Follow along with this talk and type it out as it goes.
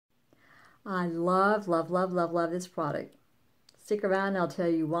I love, love, love, love, love this product. Stick around and I'll tell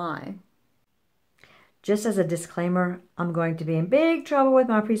you why. Just as a disclaimer, I'm going to be in big trouble with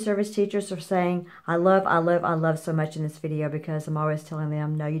my pre-service teachers for saying I love so much in this video, because I'm always telling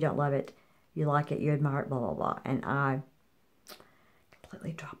them, no, you don't love it. You like it, you admire it, blah, blah, blah. And I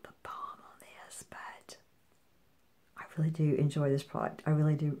completely dropped the bomb on this, but I really do enjoy this product. I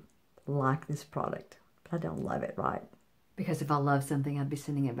really do like this product, but I don't love it, right? Because if I love something, I'd be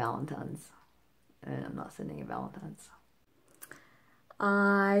sending it Valentine's. And I'm not sending it Valentine's.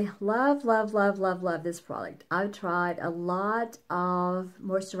 I love, love, love, love, love this product. I've tried a lot of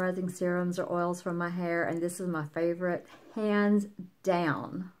moisturizing serums or oils for my hair, and this is my favorite, hands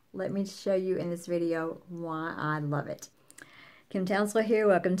down. Let me show you in this video why I love it. Kim Townsel here.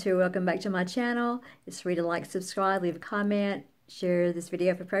 Welcome back to my channel. It's free to like, subscribe, leave a comment, share this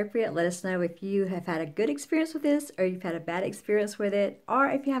video if appropriate. Let us know if you have had a good experience with this, or you've had a bad experience with it, or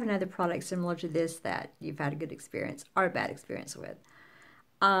if you have another product similar to this that you've had a good experience or a bad experience with.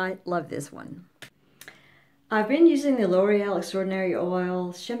 I love this one. I've been using the L'Oreal Extraordinary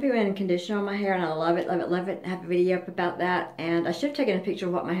Oil shampoo and conditioner on my hair, and I love it, love it, love it. I have a video up about that, and I should have taken a picture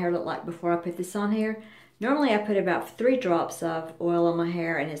of what my hair looked like before I put this on here. Normally I put about 3 drops of oil on my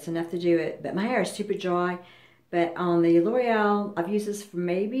hair, and it's enough to do it, but my hair is super dry. But on the L'Oreal, I've used this for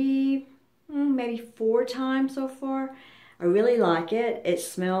maybe 4 times so far. I really like it. It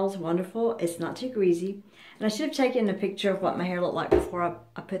smells wonderful. It's not too greasy. And I should have taken a picture of what my hair looked like before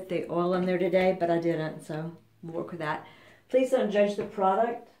I put the oil in there today, but I didn't, so we'll work with that. Please don't judge the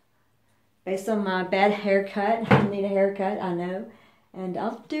product based on my bad haircut. I need a haircut, I know. And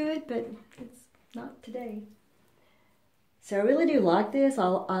I'll do it, but it's not today. So I really do like this. I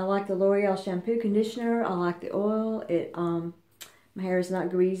like the L'Oreal shampoo conditioner. I like the oil. My hair is not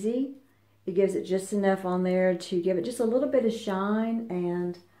greasy. It gives it just enough on there to give it just a little bit of shine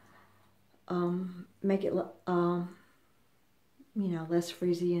and make it look, you know, less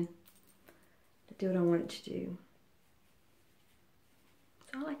frizzy and do what I want it to do.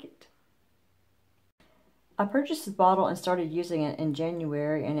 So I like it. I purchased this bottle and started using it in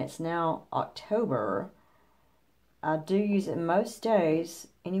January, and it's now October. I do use it most days,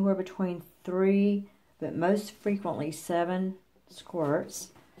 anywhere between 3, but most frequently 7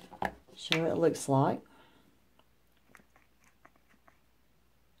 squirts. Show you what it looks like.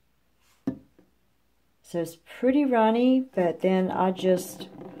 So it's pretty runny, but then I just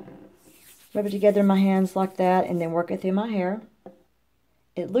rub it together in my hands like that and then work it through my hair.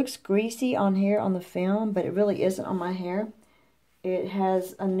 It looks greasy on here on the film, but it really isn't on my hair. It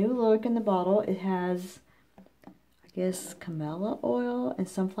has a new look in the bottle. It has, I guess, camellia oil and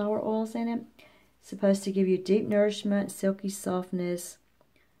sunflower oils in it. It's supposed to give you deep nourishment, silky softness,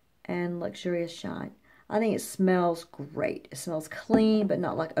 and luxurious shine. I think it smells great. It smells clean, but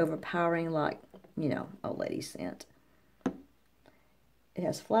not like overpowering, like, you know, old lady scent. It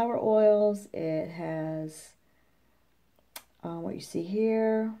has flower oils. It has what you see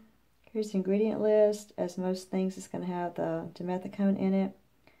here. Here's the ingredient list. As most things, it's going to have the dimethicone in it,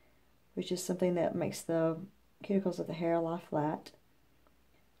 which is something that makes the cuticles of the hair lie flat.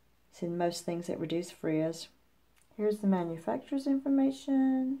 It's in most things that reduce frizz. Here's the manufacturer's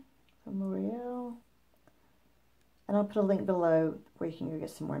information from L'Oreal. And I'll put a link below where you can go get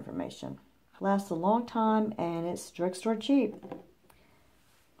some more information. Lasts a long time, and it's drugstore cheap,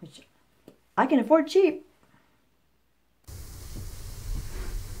 which I can afford cheap.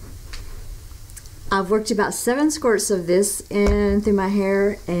 I've worked about 7 squirts of this in through my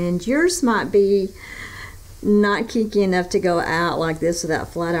hair, and yours might be not kinky enough to go out like this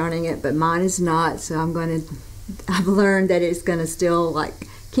without flat ironing it, but mine is not, so I've learned that it's gonna still like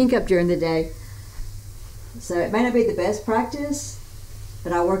kink up during the day. So it may not be the best practice,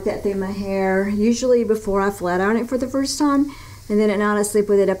 but I work that through my hair, usually before I flat iron it for the first time, and then at night I sleep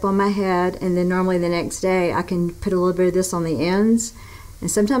with it up on my head, and then normally the next day I can put a little bit of this on the ends, and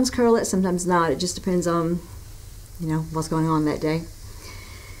sometimes curl it, sometimes not. It just depends on, you know, what's going on that day.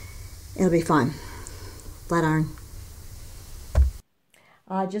 It'll be fine. Flat iron.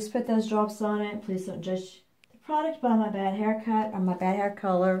 I just put those drops on it. Please don't judge the product by my bad haircut or my bad hair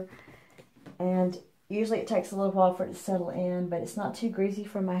color. And usually it takes a little while for it to settle in, but it's not too greasy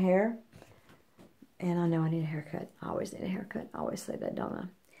for my hair. And I know I need a haircut. I always need a haircut. I always say that, don't I?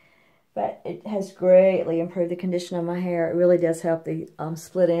 But it has greatly improved the condition of my hair. It really does help the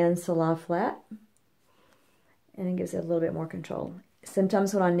split ends to lie flat. And it gives it a little bit more control.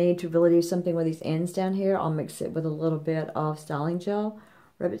 Sometimes when I need to really do something with these ends down here, I'll mix it with a little bit of styling gel,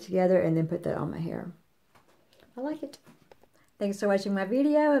 rub it together, and then put that on my hair. I like it. Thanks for watching my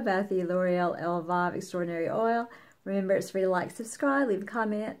video about the L'Oreal Elvive Extraordinary Oil. Remember, it's free to like, subscribe, leave a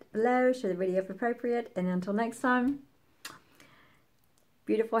comment below, share the video if appropriate, and until next time,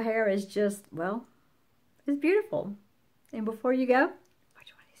 beautiful hair is just, well, it's beautiful. And before you go,